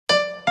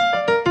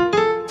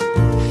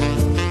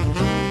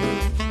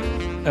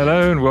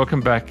Hello and welcome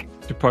back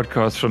to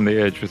Podcasts from the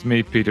Edge with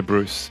me, Peter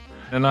Bruce.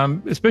 And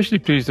I'm especially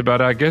pleased about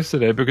our guest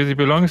today because he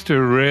belongs to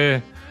a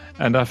rare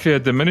and I fear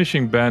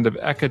diminishing band of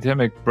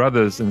academic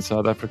brothers in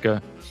South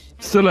Africa,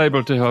 still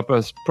able to help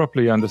us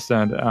properly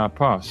understand our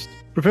past.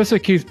 Professor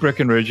Keith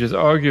Breckenridge is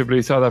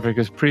arguably South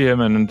Africa's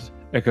preeminent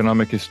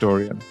economic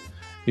historian.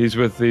 He's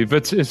with the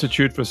Wits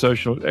Institute for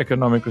Social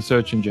Economic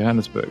Research in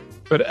Johannesburg.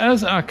 But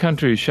as our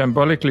country,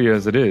 shambolically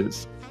as it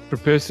is,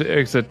 prepares to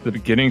exit the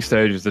beginning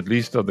stages, at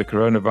least, of the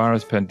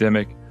coronavirus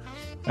pandemic,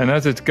 and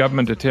as its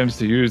government attempts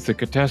to use the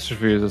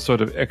catastrophe as a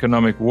sort of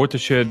economic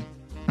watershed,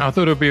 I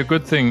thought it would be a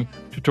good thing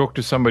to talk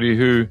to somebody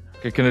who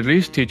can at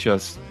least teach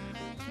us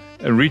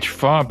and reach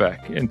far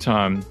back in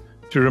time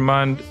to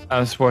remind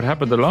us what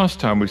happened the last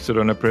time we stood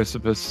on a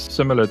precipice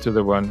similar to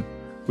the one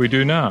we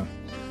do now.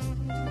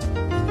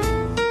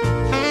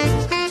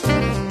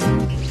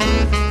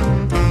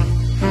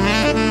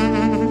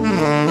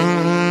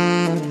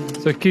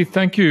 So, Keith,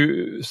 thank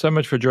you so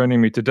much for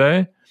joining me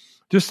today.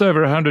 Just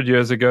over 100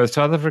 years ago,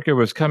 South Africa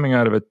was coming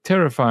out of a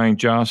terrifying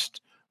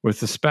joust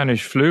with the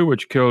Spanish flu,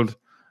 which killed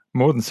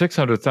more than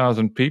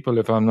 600,000 people,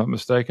 if I'm not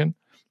mistaken,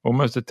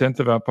 almost a tenth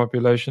of our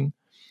population.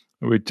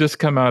 We'd just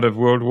come out of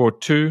World War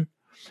II.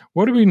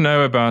 What do we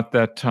know about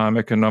that time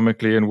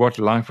economically and what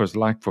life was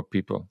like for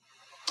people?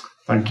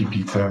 Thank you,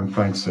 Peter, and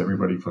thanks to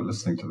everybody for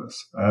listening to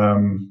this.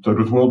 So it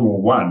was World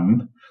War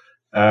One.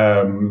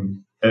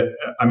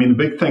 The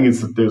big thing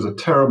is that there's a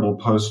terrible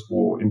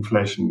post-war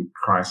inflation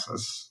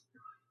crisis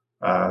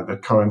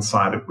that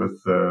coincided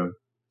with the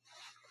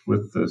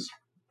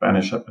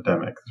Spanish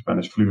epidemic, the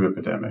Spanish flu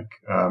epidemic,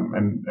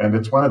 and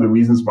it's one of the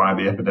reasons why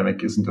the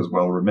epidemic isn't as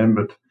well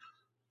remembered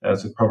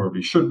as it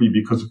probably should be,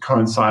 because it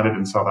coincided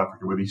in South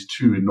Africa with these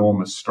two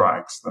enormous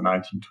strikes: the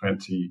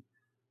 1920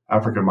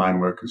 African mine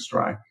workers'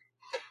 strike,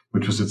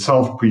 which was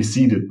itself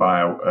preceded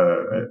by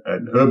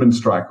an urban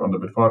strike on the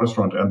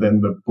Witwatersrand, and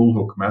then the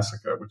Bulhoek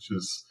massacre, which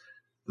is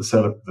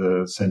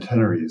the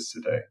centenary is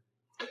today.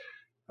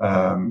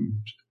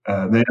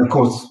 Then, of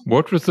course,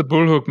 what was the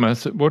Bulhoek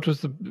massacre? What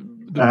was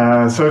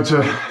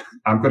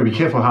I'm going to be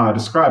careful how I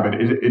describe it.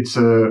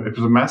 It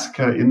was a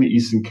massacre in the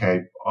Eastern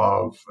Cape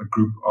of a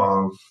group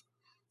of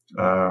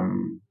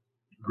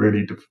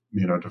really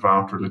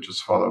devout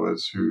religious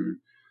followers who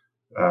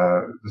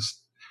I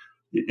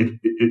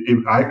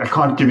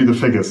can't give you the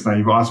figures now.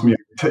 You've asked me.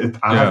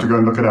 I have to go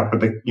and look it up.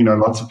 But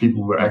lots of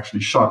people were actually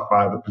shot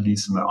by the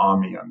police and the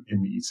army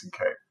in the Eastern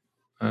Cape.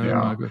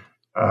 My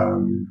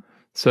God.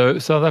 So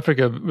South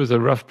Africa was a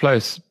rough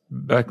place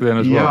back then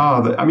as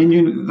well. Yeah,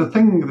 the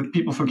thing that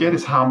people forget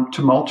is how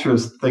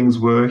tumultuous things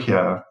were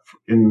here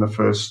in the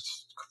first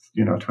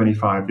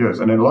 25 years,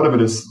 and a lot of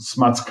it is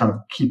Smuts kind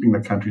of keeping the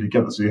country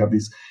together. So you have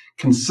these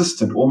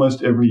consistent,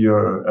 almost every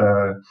year,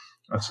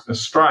 a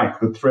strike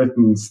that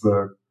threatens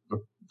the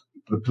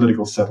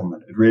political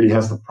settlement. It really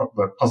has the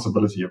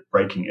possibility of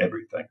breaking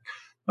everything.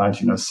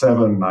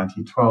 1907,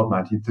 1912,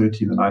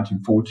 1913, the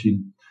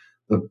 1914,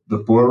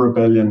 the Boer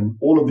Rebellion,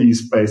 all of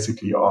these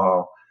basically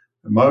are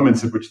the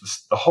moments at which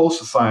the whole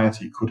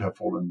society could have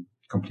fallen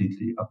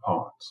completely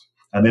apart.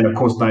 And then, of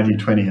course,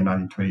 1920 and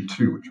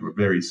 1922, which were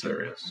very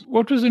serious.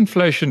 What was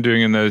inflation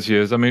doing in those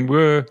years? I mean,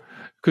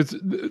 because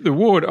the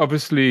war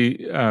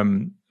obviously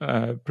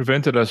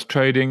prevented us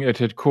trading. It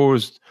had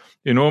caused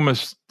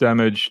enormous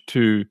damage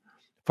to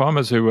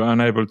farmers who were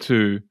unable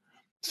to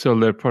sell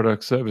their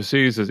products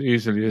overseas as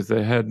easily as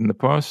they had in the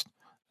past.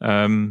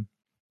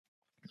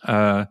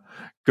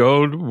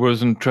 Gold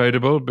wasn't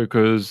tradable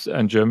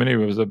and Germany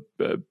was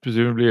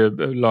presumably a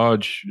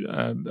large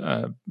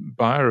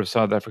buyer of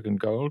South African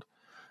gold.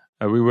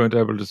 We weren't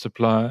able to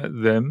supply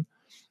them.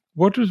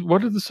 What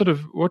did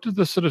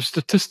the sort of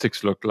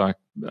statistics look like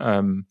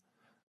in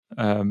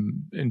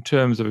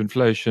terms of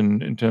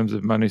inflation, in terms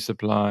of money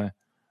supply?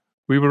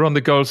 We were on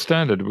the gold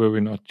standard, were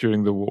we not,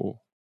 during the war?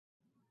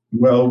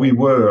 Well, we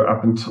were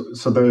up until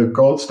so the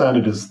gold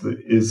standard is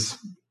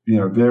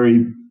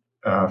very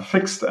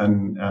fixed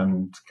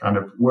and kind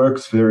of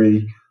works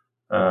very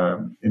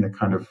in a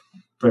kind of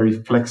very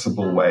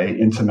flexible way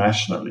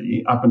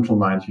internationally up until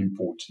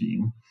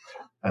 1914,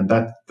 and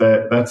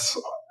that's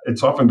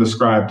it's often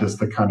described as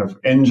the kind of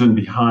engine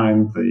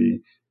behind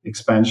the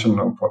expansion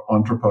of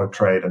entrepot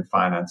trade and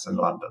finance in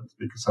London,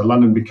 because so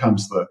London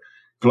becomes the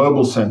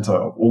global center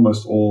of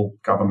almost all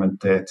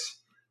government debt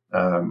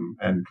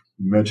and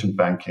merchant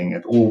banking.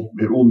 It all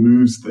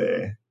moves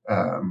there,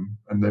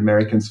 and the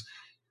Americans,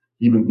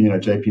 even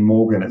J.P.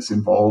 Morgan, is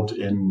involved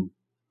in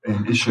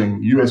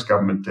issuing U.S.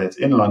 government debt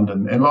in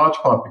London, in large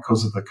part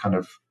because of the kind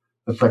of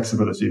the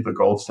flexibility of the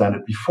gold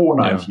standard before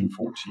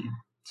 1914.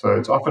 So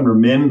it's often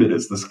remembered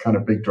as this kind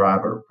of big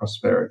driver of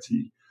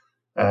prosperity.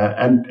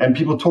 And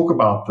people talk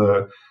about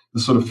the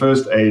sort of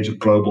first age of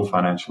global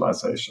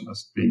financialization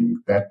as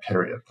being that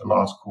period, the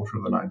last quarter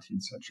of the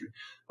 19th century.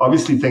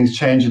 Obviously, things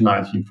change in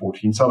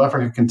 1914. South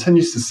Africa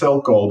continues to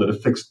sell gold at a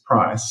fixed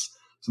price.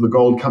 So the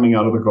gold coming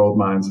out of the gold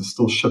mines is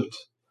still shipped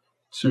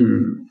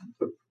to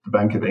the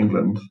Bank of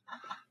England.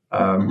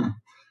 But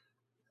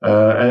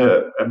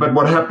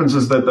what happens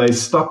is that they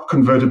stop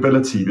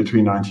convertibility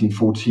between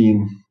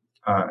 1914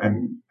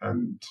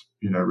 and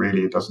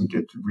really it doesn't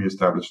get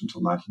reestablished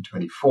until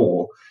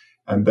 1924,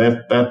 and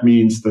that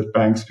means that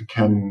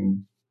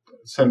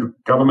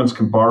governments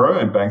can borrow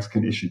and banks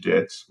can issue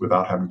debts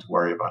without having to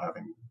worry about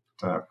having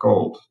to have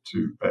gold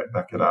to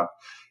back it up.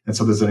 And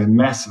so there's a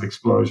massive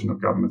explosion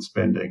of government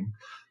spending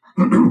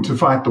to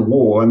fight the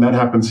war, and that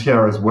happens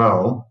here as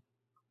well.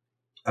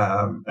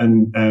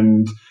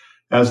 And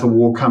as the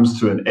war comes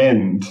to an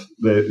end,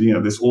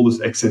 there's all this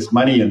excess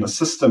money in the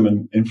system,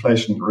 and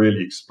inflation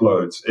really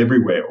explodes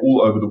everywhere,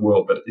 all over the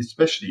world, but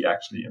especially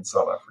actually in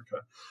South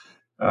Africa.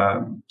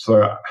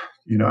 So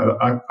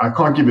I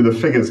can't give you the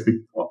figures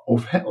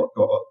off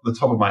the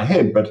top of my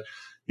head, but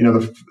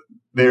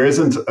there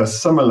isn't a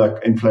similar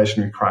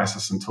inflationary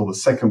crisis until the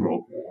Second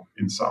World War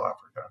in South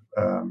Africa.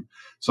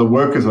 So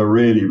workers are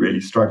really, really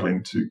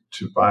struggling to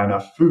buy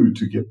enough food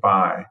to get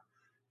by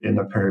in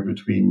the period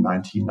between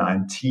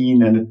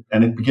 1919 and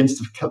it begins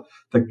to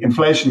the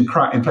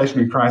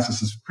inflationary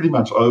crisis is pretty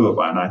much over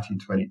by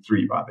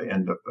 1923, by the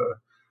end of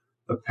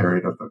the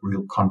period of the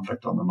real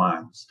conflict on the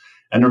mines.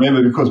 And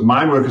remember, because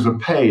mine workers are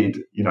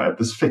paid, at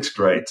this fixed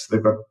rate,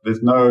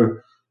 there's no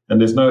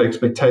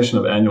expectation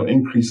of annual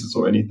increases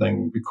or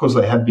anything because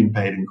they had been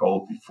paid in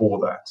gold before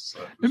that. So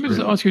let me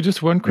just ask you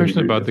just one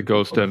question about the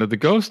gold standard. The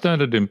gold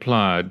standard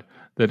implied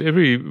that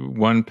every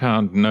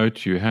 £1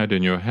 note you had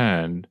in your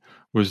hand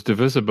was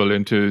divisible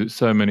into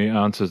so many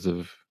ounces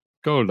of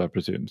gold, I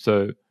presume.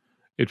 So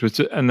it was,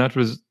 and that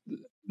was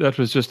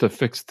just a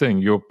fixed thing.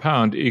 Your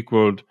pound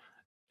equaled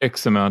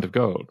X amount of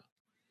gold.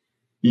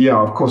 Yeah,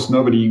 of course,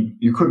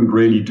 you couldn't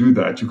really do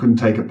that. You couldn't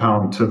take a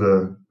pound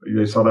to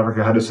South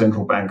Africa had a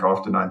central bank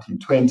after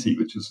 1920,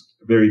 which is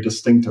very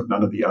distinctive.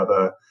 None of the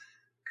other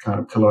kind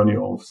of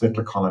colonial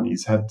settler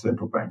colonies had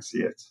central banks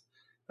yet.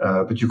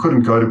 But you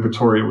couldn't go to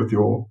Pretoria with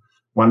your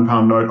 £1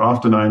 note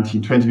after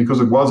 1920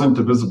 because it wasn't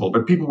divisible.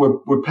 But people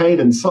were paid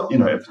in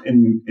sovereigns.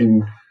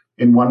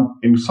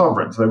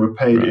 They were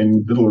paid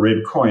in little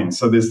red coins.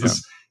 So there's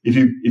this.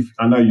 If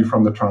I know you're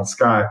from the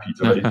Transkei,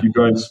 Peter, but if you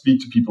go and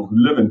speak to people who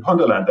live in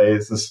Pondoland,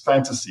 there's this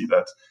fantasy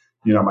that,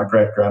 my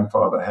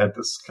great-grandfather had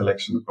this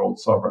collection of gold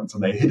sovereigns,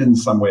 and they're hidden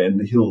somewhere in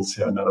the hills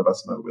here. None of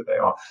us know where they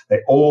are.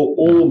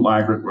 All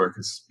migrant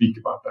workers speak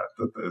about that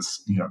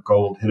there's,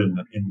 gold hidden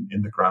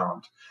in the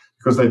ground,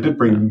 because they did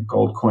bring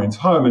gold coins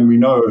home, and we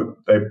know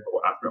they,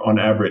 on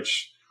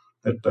average,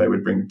 that they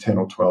would bring 10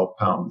 or 12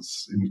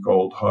 pounds in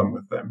gold home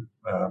with them.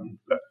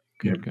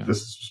 This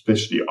is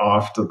especially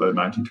after the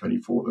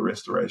 1924, the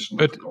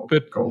restoration of the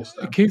gold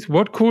standard. Keith,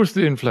 what caused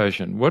the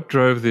inflation? What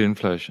drove the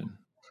inflation?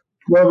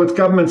 Well, with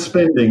government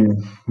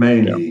spending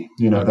mainly,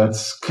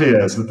 that's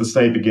clear, is that the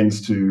state begins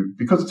to,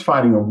 because it's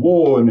fighting a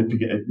war, and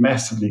it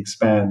massively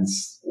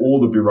expands all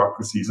the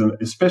bureaucracies, and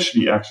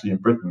especially actually in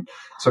Britain.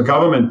 So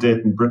government debt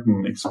in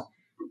Britain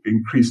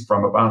increased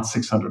from about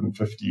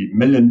 £650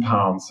 million in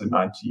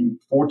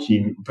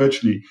 1914,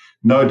 virtually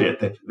no debt.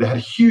 They had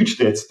huge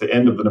debts at the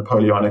end of the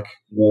Napoleonic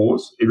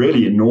Wars,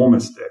 really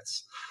enormous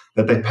debts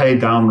that they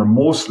paid down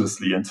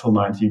remorselessly until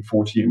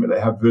 1914, where they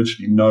have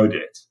virtually no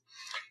debt.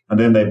 And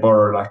then they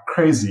borrow like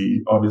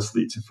crazy,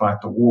 obviously, to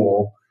fight the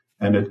war,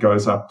 and it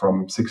goes up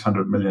from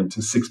 600 million to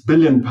 £6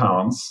 billion.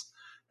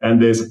 And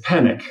there's a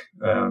panic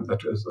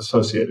that is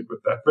associated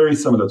with that, very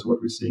similar to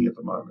what we're seeing at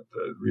the moment,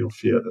 the real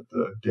fear that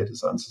the debt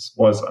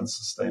was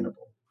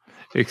unsustainable.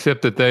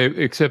 Except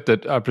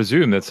that I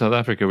presume that South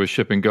Africa was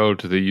shipping gold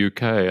to the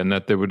UK, and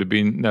that there would have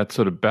been that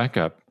sort of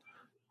backup.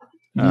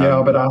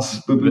 But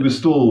we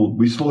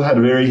still had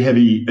a very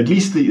heavy, at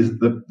least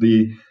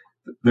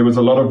there was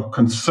a lot of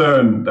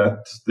concern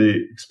that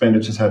the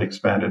expenditures had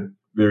expanded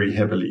very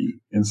heavily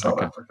in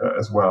South Africa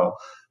as well.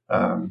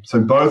 So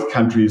in both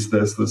countries,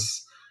 there's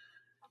this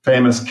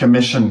famous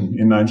commission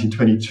in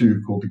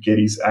 1922 called the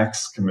Geddes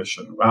Acts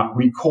Commission.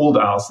 We called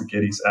ours the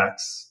Geddes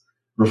Acts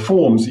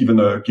reforms, even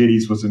though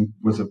Geddes was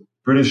a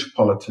British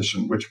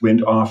politician, which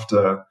went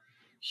after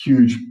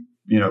huge,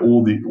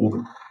 all the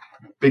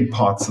big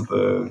parts of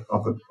the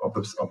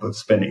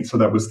spending. So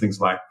that was things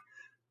like,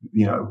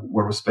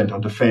 what was spent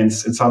on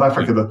defense. In South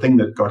Africa, the thing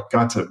that got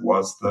gutted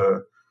was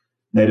the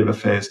Native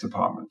Affairs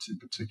Department in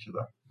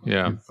particular.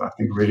 Yeah, with, I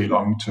think, really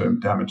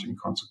long-term damaging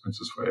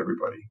consequences for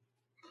everybody.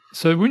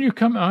 So when you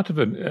come out of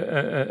the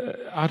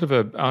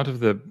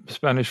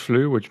Spanish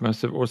flu, which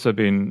must have also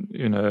been,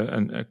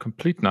 a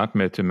complete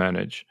nightmare to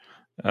manage,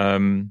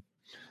 coming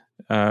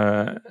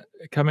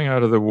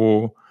out of the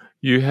war,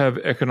 you have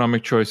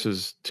economic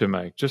choices to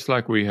make, just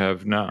like we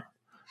have now.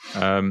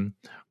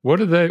 What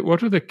are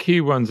the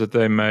key ones that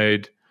they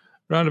made?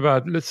 Round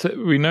about, let's say,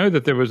 we know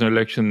that there was an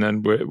election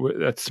then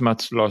that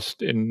Smuts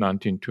lost in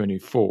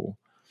 1924,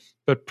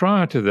 but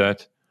prior to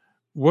that,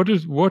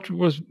 was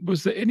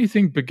there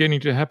anything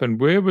beginning to happen?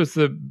 Where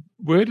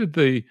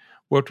did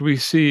what we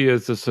see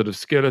as the sort of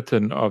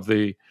skeleton of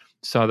the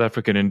South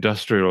African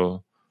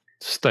industrial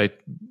state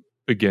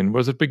begin?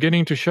 Was it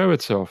beginning to show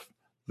itself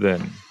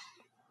then?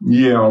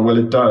 Yeah, well,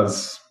 it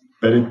does,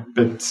 but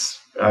that's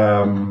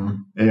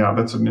an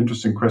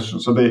interesting question.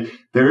 So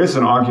there is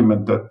an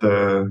argument that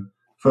the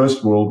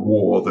First World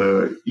War,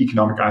 the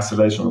economic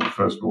isolation of the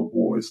First World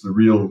War, is the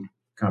real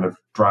kind of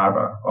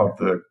driver of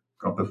the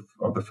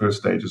first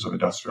stages of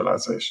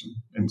industrialization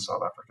in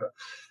South Africa.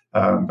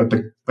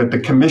 But the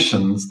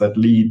commissions that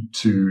lead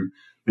to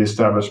the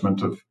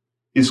establishment of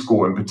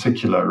ISCOR in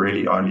particular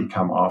really only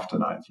come after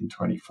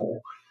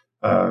 1924.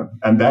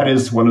 And that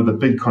is one of the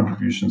big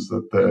contributions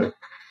that the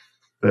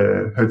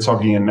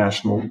Herzogian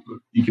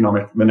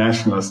the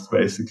nationalists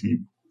basically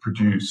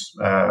produce.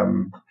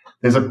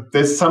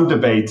 There's some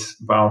debate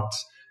about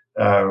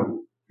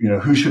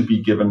who should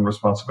be given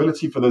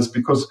responsibility for this,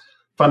 because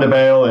Van der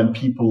Bijl and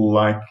people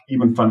like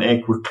even Van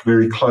Eck were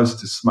very close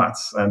to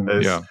Smuts, and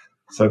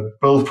so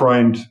Bill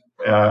Freund.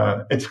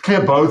 It's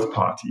clear both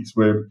parties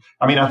were.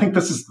 I mean, I think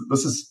this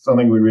is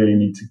something we really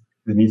needs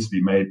to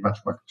be made much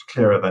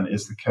clearer than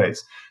is the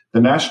case.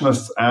 The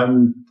nationalists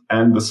and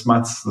the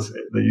Smuts,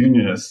 the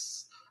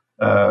unionists,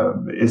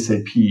 the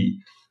SAP,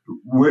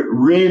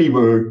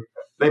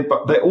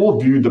 they all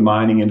viewed the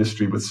mining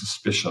industry with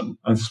suspicion,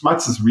 and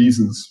Smuts'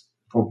 reasons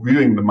for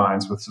viewing the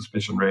mines with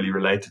suspicion really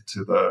related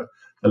to the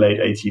late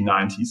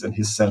 1890s and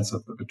his sense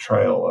of the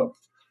betrayal of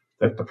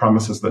the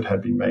promises that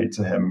had been made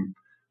to him,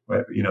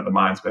 where the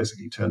mines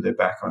basically turned their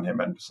back on him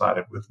and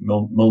sided with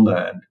Milner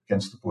and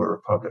against the Boer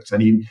republics.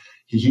 And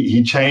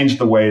he changed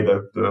the way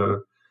that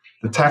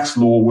the tax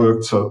law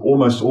worked, so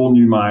almost all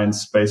new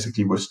mines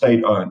basically were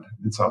state-owned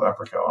in South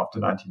Africa after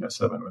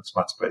 1907, when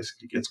Smuts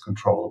basically gets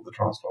control of the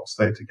Transvaal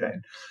state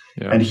again.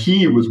 Yeah. And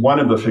he was one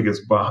of the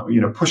figures,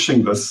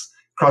 pushing this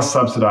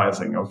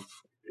cross-subsidizing of.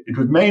 It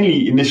was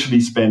mainly initially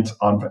spent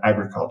on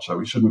agriculture.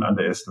 We shouldn't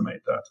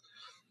underestimate that.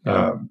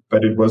 Yeah.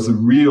 But it was a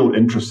real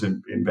interest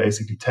in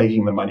basically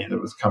taking the money that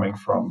was coming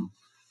from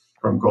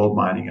gold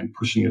mining and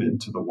pushing it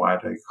into the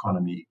wider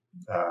economy.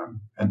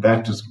 And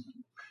that just.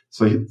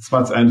 So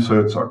Smuts and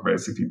Hertzog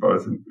basically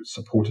both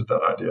supported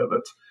that idea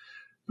that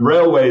the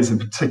railways in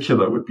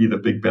particular would be the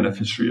big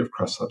beneficiary of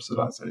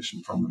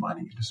cross-subsidization from the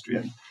mining industry.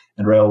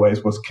 And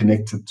railways was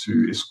connected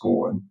to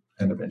ISCOR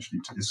and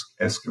eventually to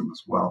Eskom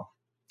as well.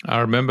 I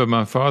remember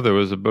my father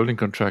was a building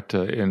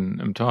contractor in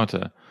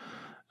Mthatha.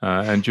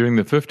 And during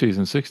the 50s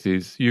and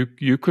 60s,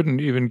 you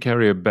couldn't even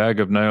carry a bag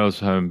of nails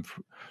home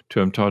to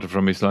Mthatha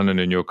from East London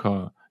in your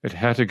car. It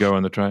had to go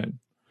on the train.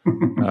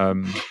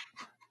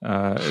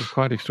 It's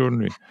quite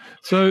extraordinary.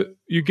 So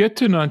you get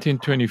to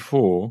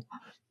 1924,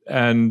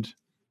 and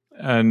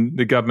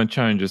the government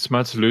changes.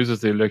 Smuts loses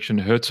the election.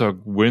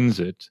 Hertzog wins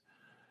it,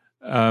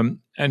 and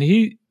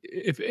he,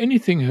 if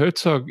anything,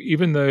 Hertzog,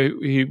 even though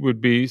he would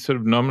be sort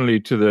of nominally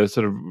to the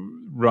sort of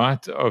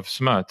right of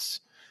Smuts,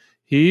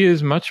 he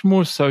is much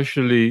more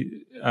social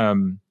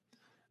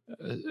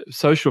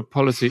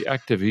policy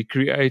active. He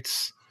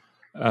creates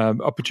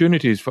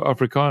opportunities for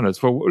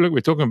Afrikaners. Look, we're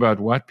talking about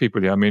white people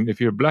here. I mean,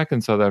 if you're black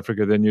in South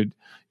Africa, then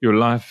your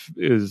life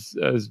is,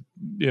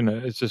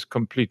 it's just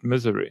complete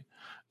misery.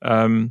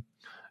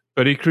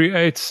 But he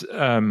creates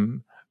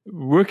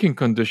working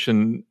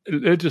condition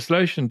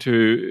legislation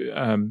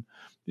to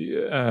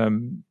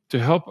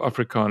help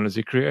Afrikaners.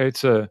 He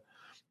creates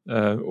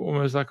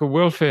almost like a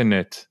welfare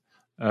net.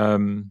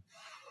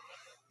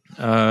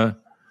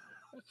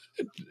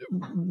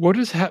 What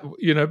is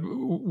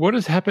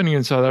happening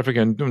in South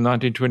Africa in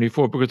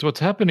 1924? Because what's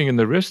happening in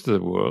the rest of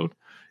the world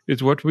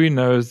is what we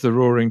know as the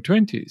Roaring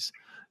Twenties.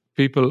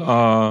 People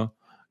are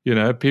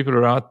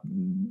out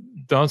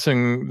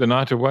dancing the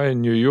night away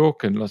in New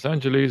York and Los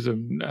Angeles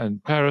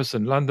and Paris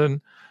and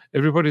London.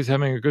 Everybody's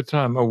having a good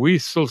time. Are we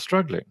still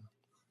struggling?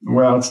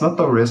 Well, it's not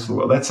the rest of the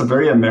world. That's a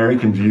very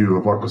American view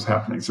of what was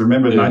happening. So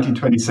remember,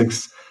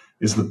 1926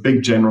 is the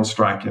big general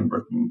strike in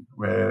Britain,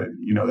 where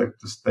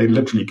they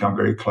literally come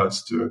very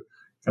close to a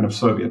kind of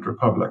Soviet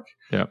republic.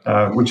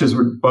 Yeah. Which is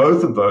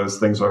both of those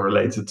things are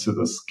related to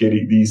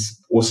these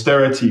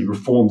austerity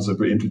reforms that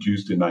were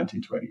introduced in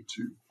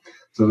 1922.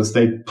 So the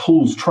state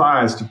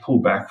tries to pull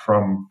back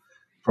from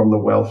the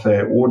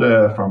welfare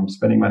order, from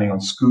spending money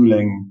on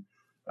schooling.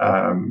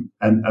 And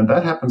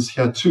that happens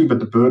here too, but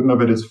the burden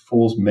of it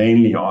falls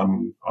mainly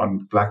on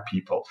black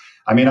people.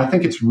 I mean, I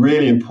think it's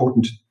really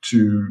important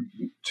to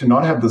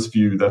not have this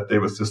view that there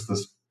was just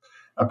this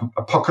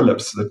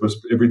apocalypse that was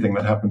everything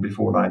that happened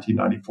before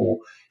 1994.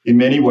 In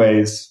many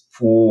ways,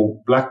 for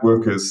black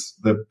workers,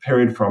 the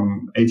period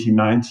from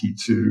 1890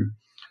 to,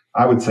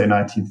 I would say,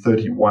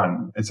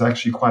 1931, it's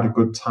actually quite a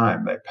good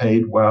time. They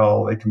paid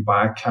well, they can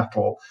buy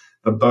cattle.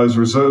 Those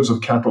reserves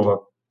of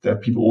cattle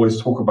that people always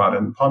talk about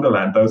in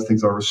Ponderland, those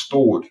things are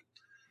restored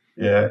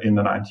in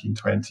the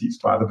 1920s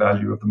by the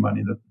value of the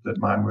money that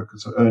mine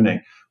workers are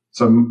earning.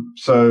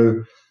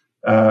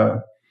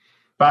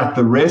 But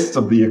the rest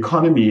of the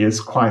economy is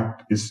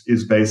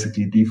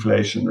basically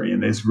deflationary,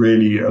 and there's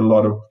really a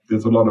lot of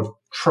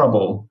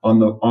trouble on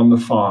the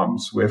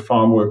farms where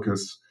farm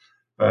workers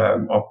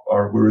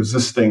were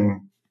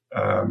resisting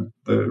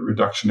the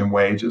reduction in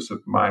wages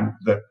that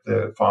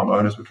the farm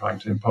owners were trying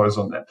to impose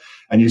on them.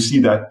 And you see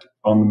that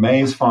on the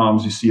maize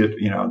farms, you see it,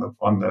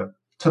 on the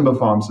timber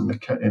farms in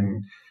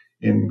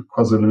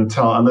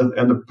KwaZulu-Natal,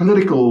 and the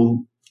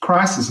political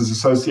crisis is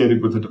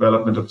associated with the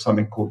development of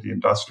something called the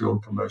Industrial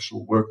and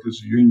Commercial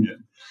Workers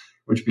Union,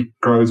 which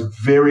grows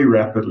very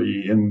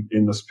rapidly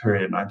in this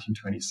period,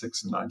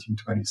 1926 and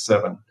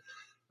 1927.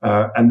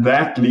 And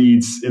that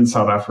leads in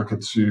South Africa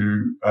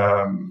to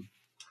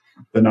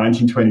the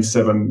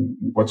 1927,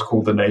 what's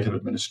called the Native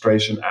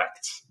Administration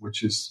Act,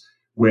 which is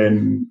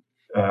when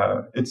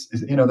there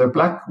are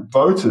black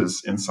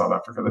voters in South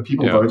Africa, the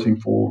people voting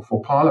for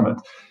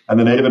parliament. And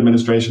the Native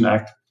Administration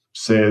Act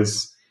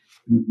says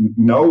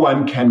no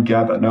one can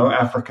gather, no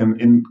African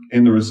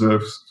in the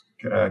reserves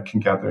can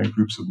gather in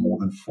groups of more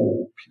than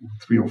 4 people,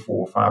 3 or 4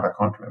 or 5, I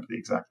can't remember the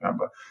exact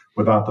number,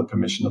 without the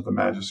permission of the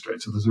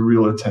magistrate. So there's a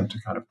real attempt to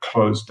kind of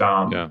close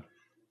down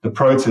the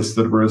protests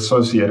that were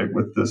associated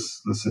with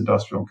this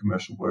Industrial and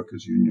Commercial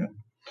Workers Union.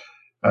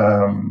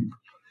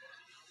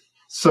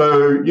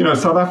 So,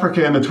 South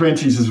Africa in the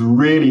 20s is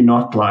really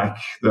not like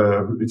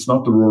it's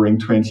not the Roaring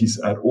 20s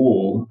at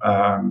all.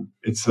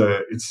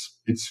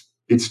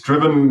 It's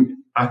driven,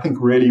 I think,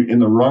 really in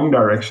the wrong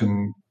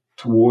direction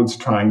towards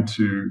trying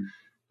to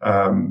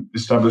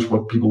establish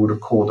what people would have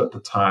called at the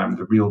time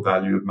the real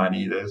value of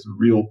money. There's a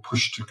real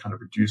push to kind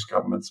of reduce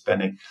government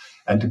spending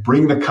and to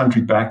bring the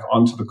country back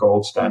onto the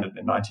gold standard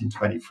in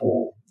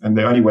 1924. And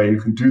the only way you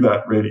can do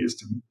that really is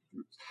to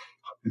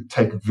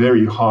take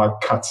very hard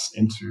cuts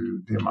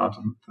into the amount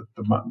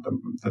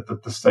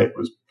that the state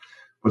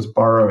was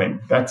borrowing.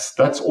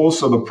 That's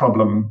also the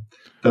problem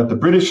that the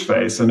British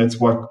face, and it's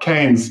what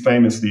Keynes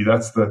famously, he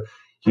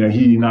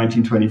in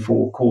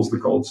 1924 calls the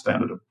gold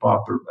standard a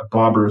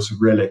barbarous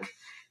relic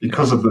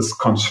because of this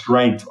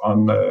constraint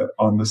on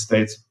the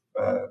state's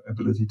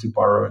ability to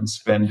borrow and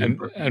spend.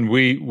 And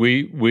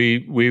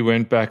we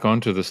went back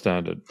onto the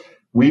standard.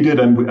 We did,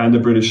 and the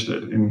British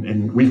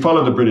did. We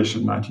followed the British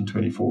in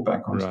 1924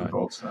 back onto the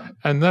gold standard.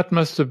 And that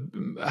must have.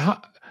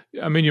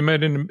 You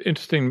made an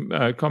interesting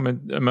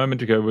comment a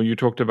moment ago when you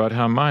talked about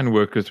how mine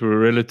workers were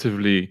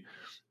relatively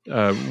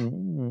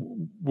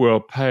well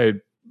paid.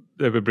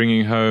 They were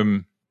bringing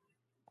home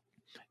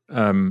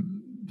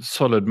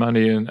solid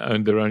money and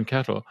owned their own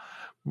cattle.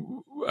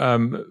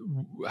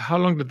 How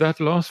long did that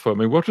last for? I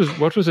mean, what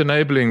was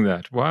enabling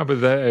that? Why were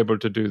they able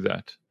to do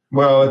that?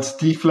 Well, it's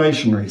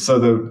deflationary. So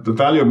the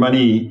value of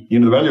money,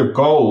 the value of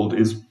gold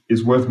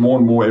is worth more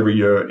and more every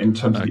year in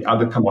terms of the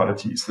other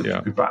commodities that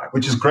you could buy,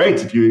 which is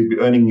great if you're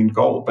earning in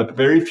gold. But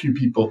very few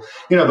people,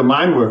 the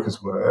mine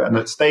workers were, and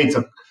the states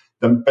have.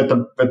 But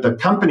the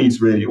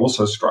companies really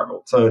also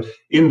struggled. So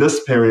in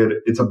this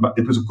period,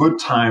 it was a good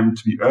time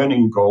to be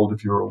earning gold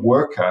if you're a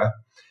worker.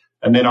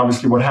 And then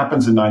obviously what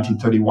happens in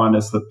 1931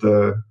 is that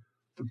the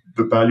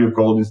value of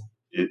gold is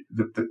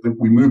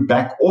we move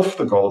back off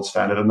the gold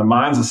standard, and the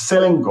mines are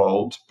selling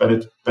gold, but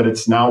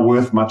it's now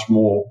worth much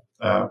more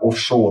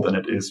offshore than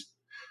it is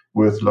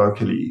worth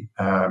locally.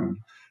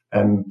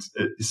 And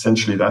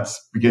essentially that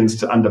begins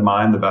to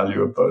undermine the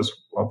value of those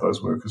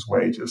workers'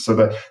 wages. So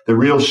the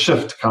real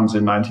shift comes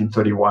in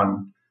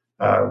 1931,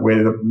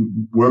 where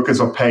the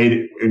workers are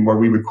paid in what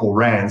we would call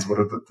rands, what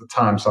at the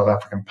time South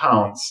African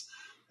pounds,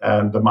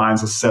 and the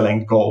mines are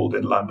selling gold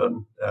in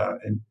London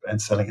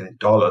and selling it in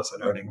dollars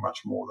and earning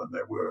much more than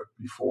they were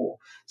before.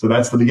 So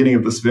that's the beginning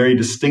of this very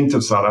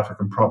distinctive South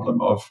African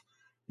problem of,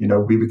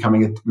 we become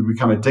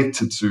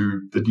addicted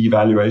to the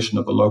devaluation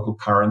of the local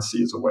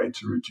currency as a way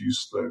to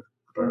reduce the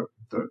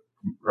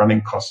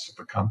running costs of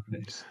the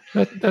companies.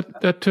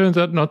 That turns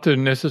out not to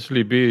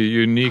necessarily be a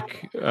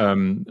unique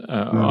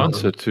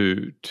answer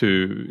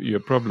to your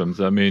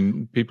problems. I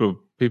mean, people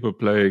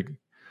play.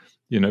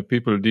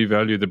 People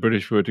devalue the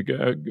British were to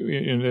go.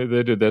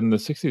 They did that in the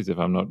 60s, if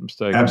I'm not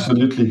mistaken.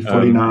 Absolutely,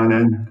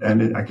 49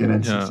 and again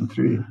in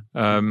 63.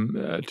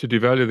 To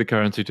devalue the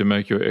currency to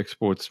make your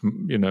exports,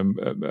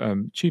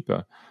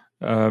 cheaper.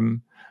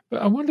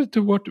 But I wondered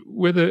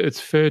whether it's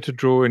fair to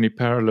draw any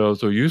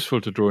parallels or useful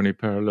to draw any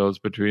parallels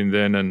between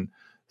then and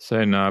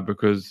say now,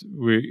 because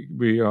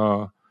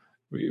we're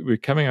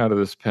coming out of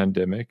this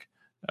pandemic.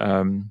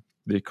 The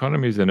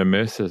economy's in a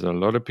mess. There's a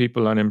lot of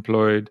people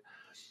unemployed.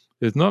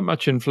 There's not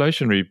much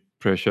inflationary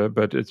pressure,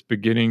 but it's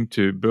beginning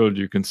to build.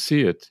 You can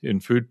see it in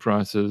food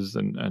prices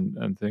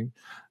and things.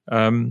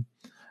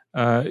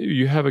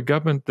 You have a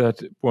government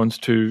that wants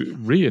to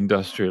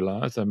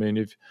reindustrialize. I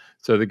mean,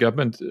 the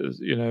government,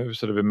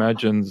 sort of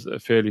imagines a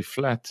fairly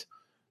flat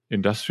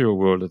industrial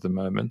world at the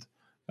moment.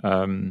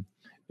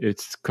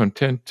 It's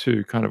content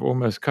to kind of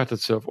almost cut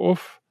itself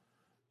off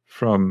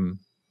from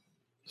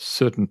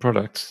certain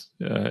products,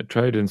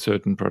 trade in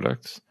certain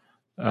products.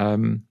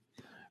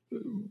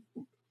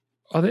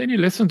 Are there any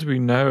lessons we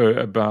know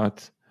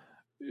about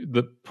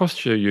the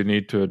posture you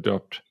need to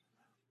adopt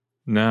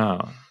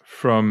now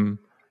from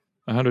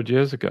 100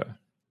 years ago?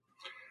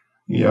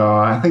 Yeah,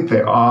 I think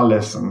there are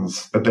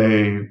lessons, but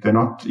they're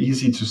not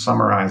easy to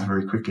summarize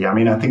very quickly. I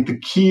mean, I think the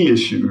key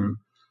issue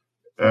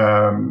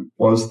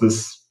was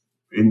this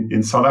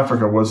in South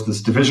Africa was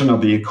this division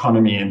of the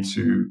economy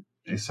into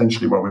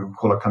essentially what we would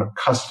call a kind of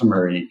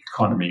customary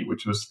economy,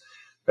 which was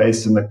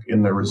based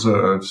in the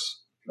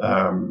reserves,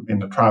 in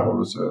the tribal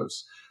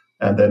reserves.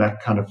 And then a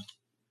kind of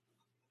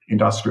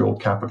industrial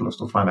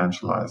capitalist or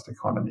financialized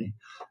economy.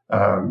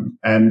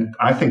 And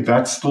I think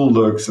that still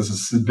lurks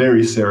as a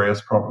very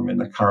serious problem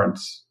in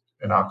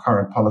our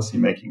current policy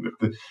making, that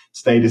the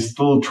state is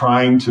still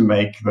trying to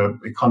make the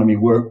economy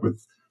work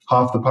with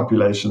half the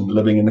population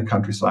living in the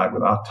countryside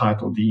without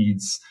title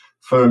deeds,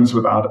 firms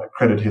without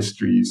credit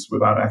histories,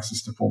 without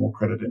access to formal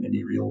credit in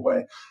any real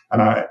way.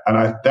 And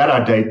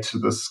I date to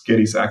the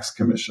Geddes-Sachs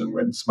Commission,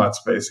 when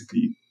Smuts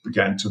basically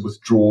began to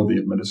withdraw the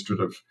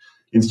administrative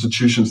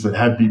institutions that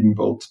had been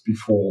built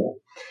before.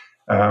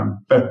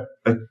 But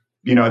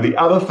the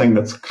other thing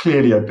that's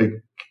clearly a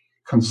big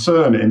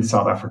concern in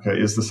South Africa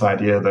is this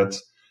idea that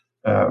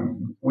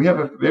we have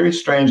a very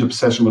strange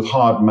obsession with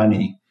hard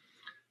money.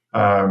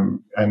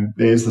 And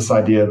there's this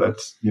idea that,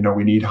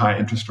 we need high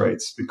interest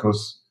rates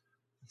because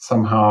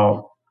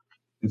somehow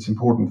it's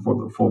important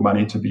for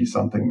money to be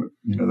something,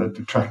 that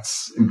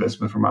attracts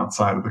investment from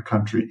outside of the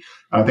country.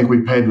 And I think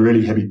we paid a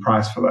really heavy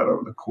price for that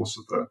over the course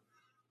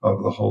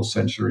of the whole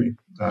century.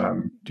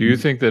 Do you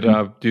think that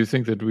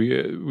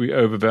we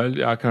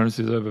overvalue our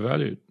currency is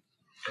overvalued?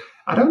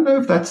 I don't know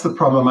if that's the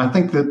problem. I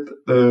think that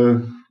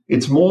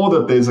it's more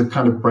that there's a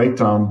kind of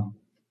breakdown.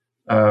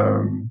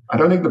 I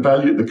don't think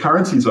the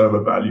currency is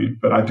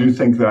overvalued, but I do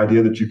think the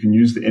idea that you can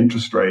use the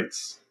interest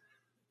rates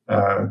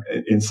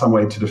in some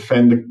way to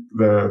defend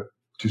to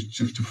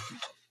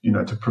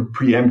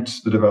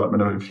preempt the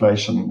development of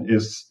inflation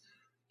is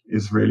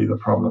really the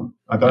problem.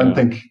 I don't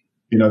think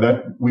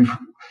that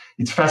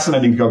it's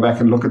fascinating to go back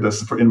and look at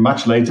this in a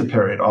much later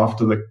period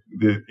after in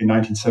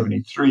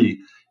 1973,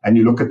 and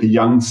you look at the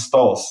young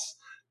Stolz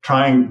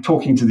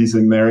talking to these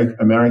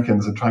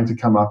Americans and trying to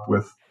come up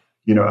with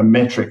a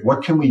metric.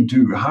 What can we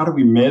do? How do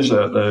we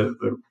measure the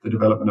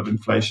development of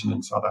inflation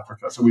in South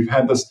Africa? So we've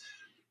had this.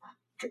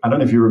 I don't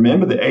know if you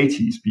remember the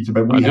 80s, Peter,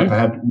 but we have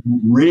had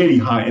really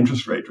high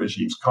interest rate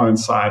regimes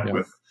coincide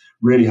with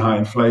really high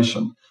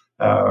inflation.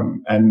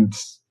 And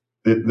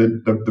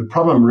the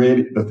problem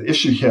really, the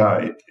issue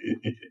here,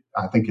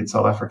 I think in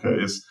South Africa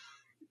is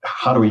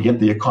how do we get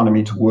the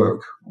economy to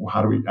work? Or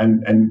how do we,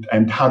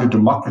 and how to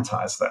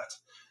democratize that?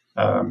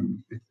 I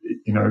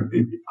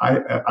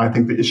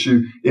think the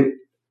issue,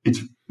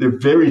 there are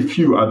very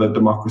few other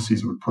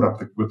democracies that would put up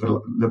with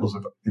the levels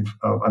of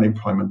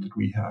unemployment that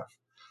we have.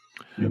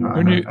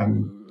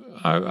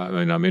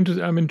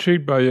 I'm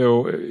intrigued by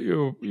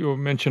your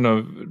mention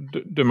of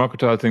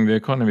democratizing the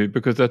economy,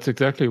 because that's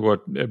exactly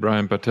what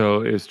Ebrahim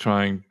Patel is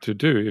trying to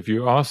do. If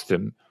you asked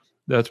him,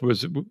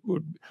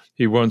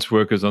 he wants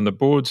workers on the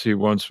boards, he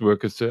wants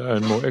workers to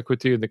earn more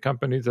equity in the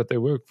companies that they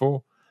work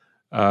for,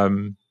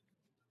 all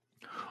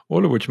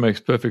of which makes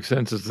perfect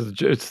sense.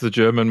 It's the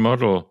German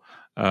model.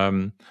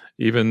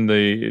 Even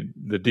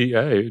the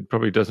DA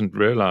probably doesn't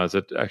realize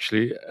it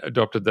actually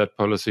adopted that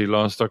policy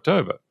last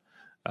October.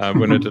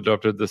 When it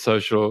adopted the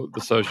social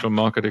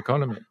market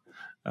economy,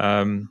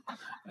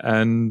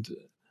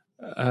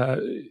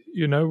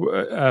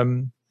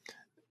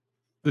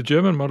 the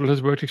German model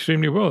has worked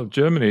extremely well.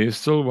 Germany is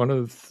still one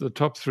of the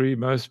top 3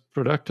 most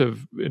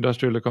productive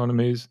industrial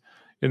economies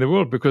in the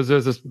world because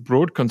there's this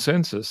broad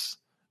consensus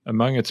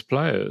among its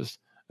players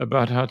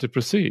about how to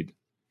proceed.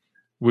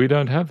 We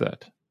don't have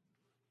that.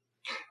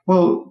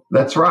 Well,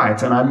 that's right,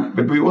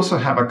 but we also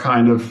have a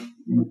kind of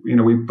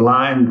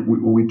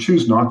we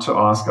choose not to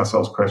ask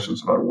ourselves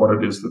questions about what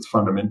it is that's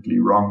fundamentally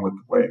wrong with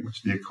the way in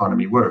which the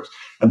economy works.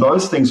 And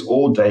those things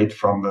all date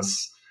from the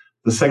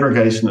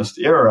segregationist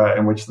era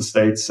in which the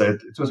state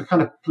said, it was a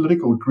kind of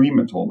political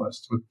agreement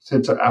almost,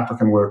 said to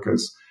African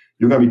workers,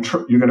 you're going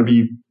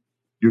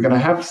to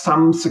have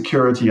some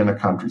security in the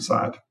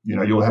countryside.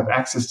 You'll have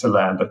access to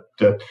land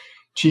that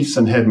chiefs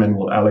and headmen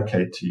will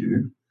allocate to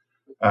you.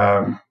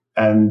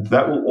 And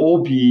that will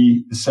all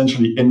be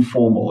essentially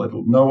informal.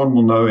 No one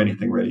will know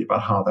anything really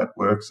about how that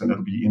works, and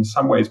it'll be in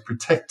some ways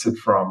protected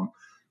from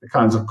the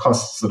kinds of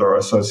costs that are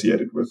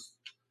associated with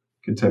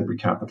contemporary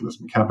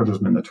capitalism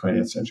in the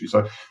 20th century.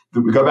 So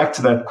we go back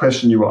to that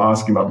question you were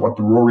asking about what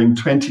the Roaring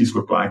Twenties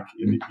look like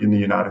in the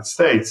United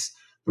States.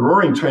 The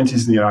Roaring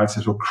Twenties in the United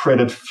States were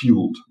credit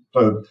fueled.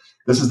 So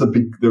this is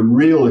the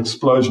real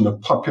explosion of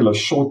popular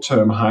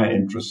short-term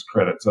high-interest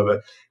credit. So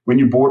that when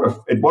you bought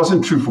it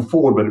wasn't true for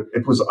Ford, but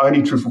it was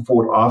only true for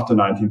Ford after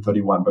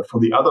 1931. But for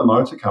the other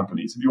motor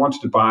companies, if you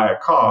wanted to buy a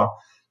car,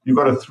 you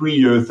got a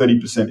 3-year,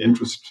 30%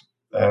 interest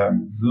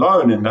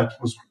loan, and that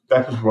was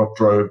what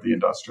drove the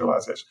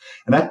industrialization,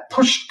 and that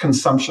pushed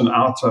consumption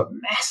out to a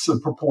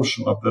massive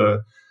proportion of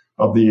the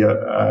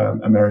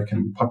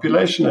American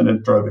population, and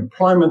it drove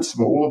employment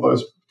for all of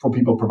those, for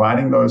people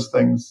providing those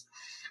things.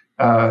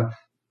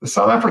 The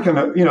South African,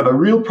 the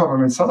real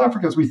problem in South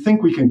Africa is we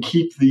think we can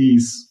keep the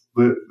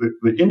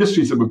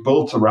industries that were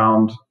built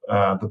around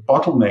the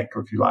bottleneck,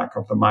 if you like,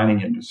 of the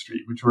mining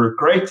industry, which were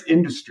great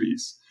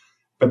industries,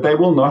 but they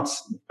will not,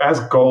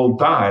 as gold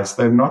dies,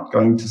 they're not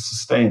going to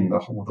sustain the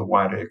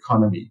wider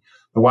economy.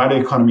 The wider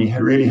economy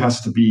really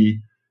has to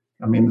be,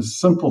 the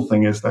simple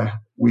thing is that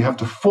we have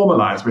to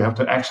formalize, we have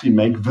to actually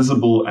make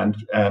visible and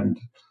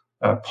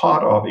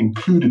part of,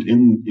 included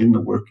in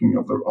the working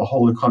of a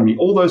whole economy,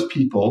 all those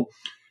people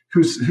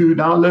who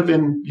now live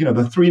in,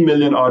 the 3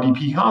 million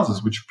RDP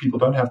houses, which people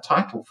don't have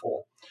title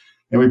for.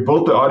 And we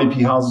built the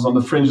RDP houses on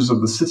the fringes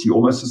of the city,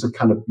 almost as a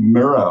kind of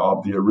mirror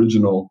of the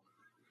original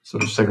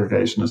sort of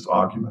segregationist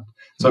argument.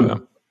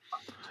 So,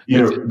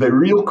 the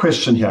real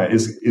question here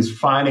is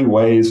finding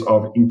ways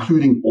of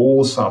including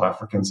all South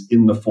Africans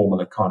in the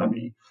formal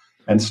economy,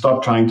 and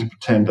stop trying to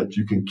pretend that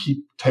you can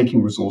keep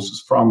taking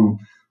resources from,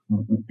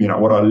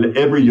 what are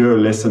every year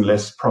less and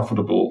less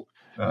profitable.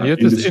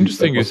 Yet it's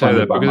interesting you say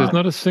that, because there's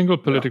not a single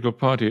political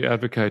party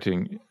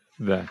advocating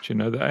that. The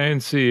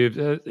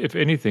ANC, if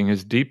anything,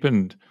 has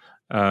deepened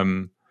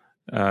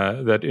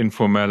that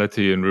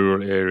informality in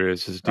rural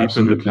areas, has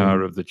deepened the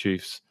power of the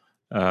chiefs,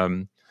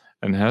 and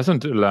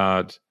hasn't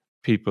allowed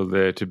people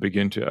there to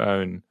begin to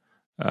own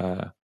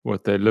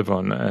what they live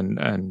on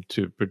and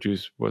to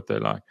produce what they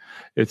like.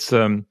 It's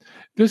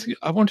this.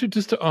 I wanted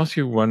just to ask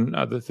you one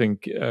other thing,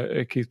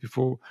 Keith,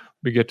 before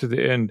we get to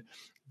the end.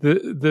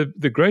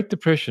 The Great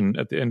Depression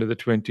at the end of the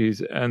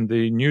 20s and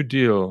the New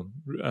Deal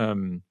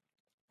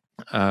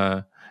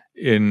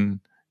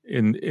in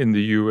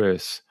the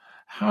US.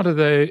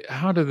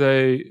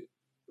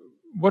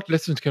 What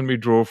lessons can we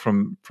draw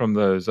from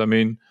those? I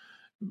mean,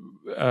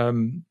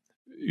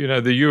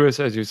 the US,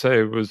 as you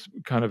say, was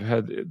kind of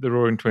had the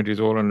Roaring '20s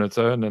all on its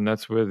own, and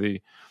that's where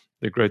the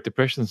Great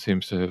Depression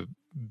seems to have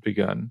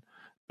begun.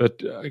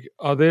 But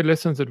are there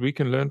lessons that we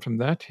can learn from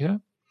that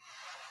here?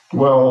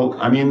 Well,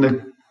 I mean,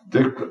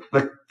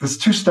 there's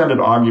two standard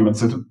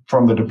arguments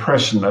from the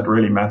Depression that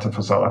really matter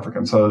for South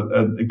Africans. So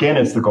again,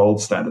 it's the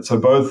gold standard. So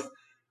both,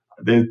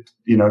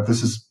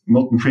 this is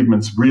Milton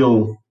Friedman's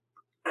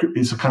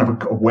is a kind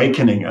of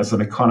awakening as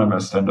an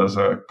economist and as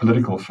a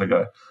political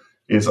figure,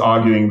 is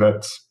arguing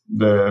that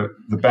the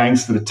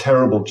banks did a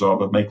terrible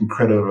job of making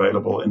credit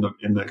available in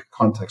the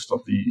context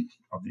of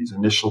these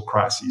initial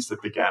crises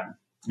that began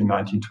in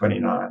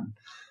 1929.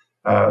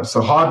 So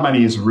hard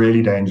money is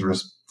really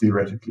dangerous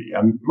theoretically,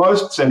 and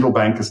most central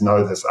bankers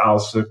know this.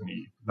 Ours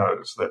certainly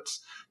knows that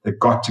they've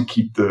got to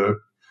keep the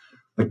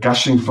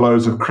gushing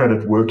flows of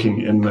credit working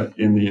in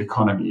the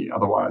economy.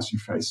 Otherwise, you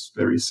face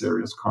very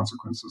serious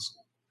consequences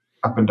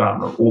up and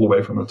down, all the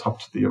way from the top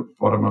to the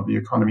bottom of the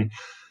economy.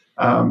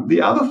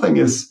 The other thing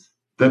is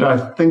that I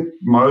think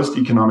most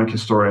economic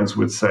historians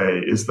would say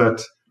is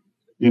that,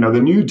 the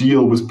New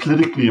Deal was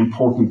politically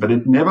important, but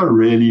it never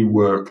really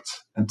worked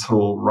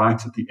until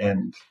right at the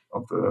end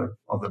of the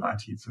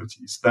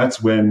 1930s.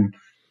 That's when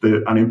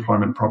the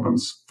unemployment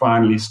problems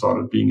finally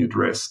started being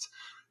addressed.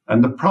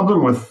 And the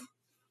problem with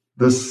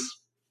this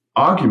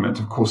argument,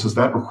 of course, is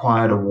that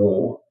required a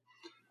war.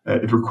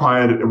 It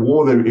required a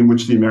war in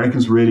which the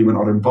Americans really were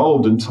not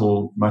involved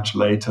until much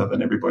later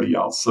than everybody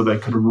else. So they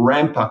could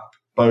ramp up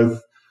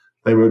both.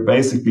 They were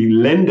basically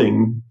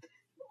lending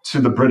to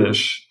the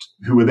British,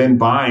 who were then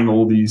buying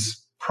all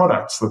these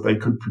products that they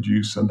could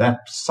produce. And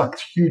that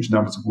sucked huge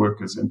numbers of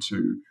workers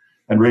into,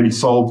 and really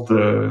solved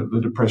the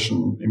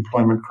Depression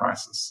employment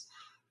crisis.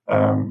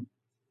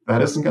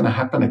 That isn't going to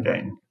happen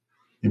again.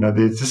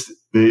 There's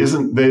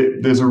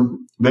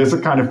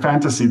a kind of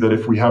fantasy that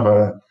if we have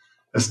a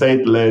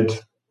state-led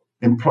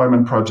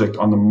employment project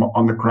on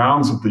the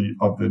grounds of the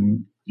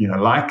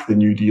like the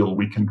New Deal,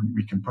 we can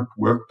put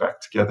work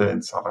back together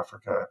in South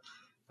Africa.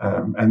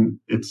 And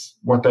it's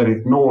what that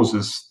ignores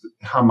is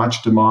how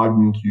much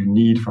demand you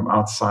need from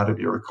outside of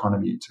your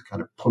economy to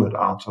kind of pull it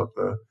out of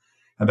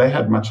and they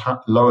had much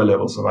lower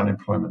levels of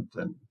unemployment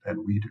than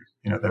we do.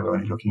 They were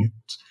only looking at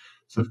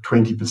sort of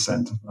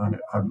 20% of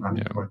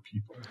unemployed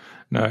people.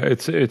 No,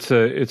 it's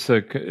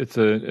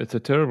a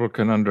terrible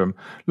conundrum.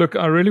 Look,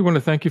 I really want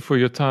to thank you for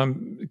your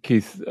time,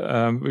 Keith.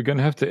 We're going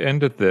to have to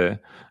end it there.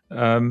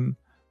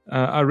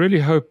 I really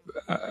hope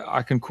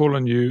I can call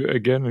on you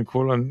again and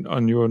call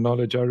on your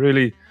knowledge. I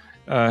really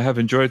have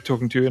enjoyed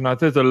talking to you, and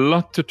there's a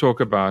lot to talk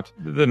about.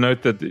 The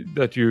note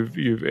that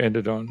you've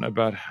ended on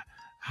about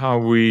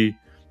how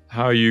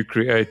you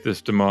create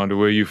this demand, or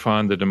where you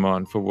find the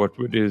demand for what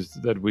it is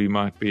that we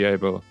might be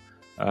able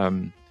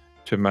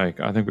to make.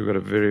 I think we've got a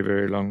very,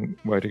 very long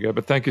way to go.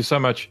 But thank you so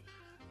much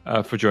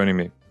for joining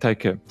me. Take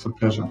care. It's a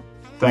pleasure.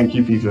 Thank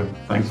you, Peter.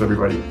 Thanks,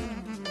 everybody.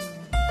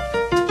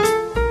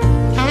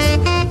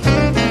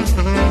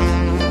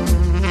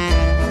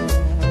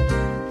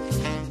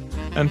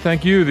 And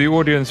thank you, the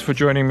audience, for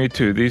joining me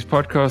too. These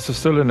podcasts are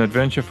still an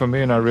adventure for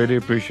me, and I really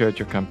appreciate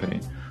your company.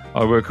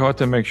 I'll work hard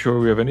to make sure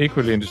we have an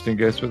equally interesting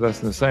guest with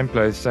us in the same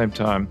place, same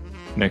time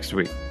next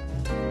week.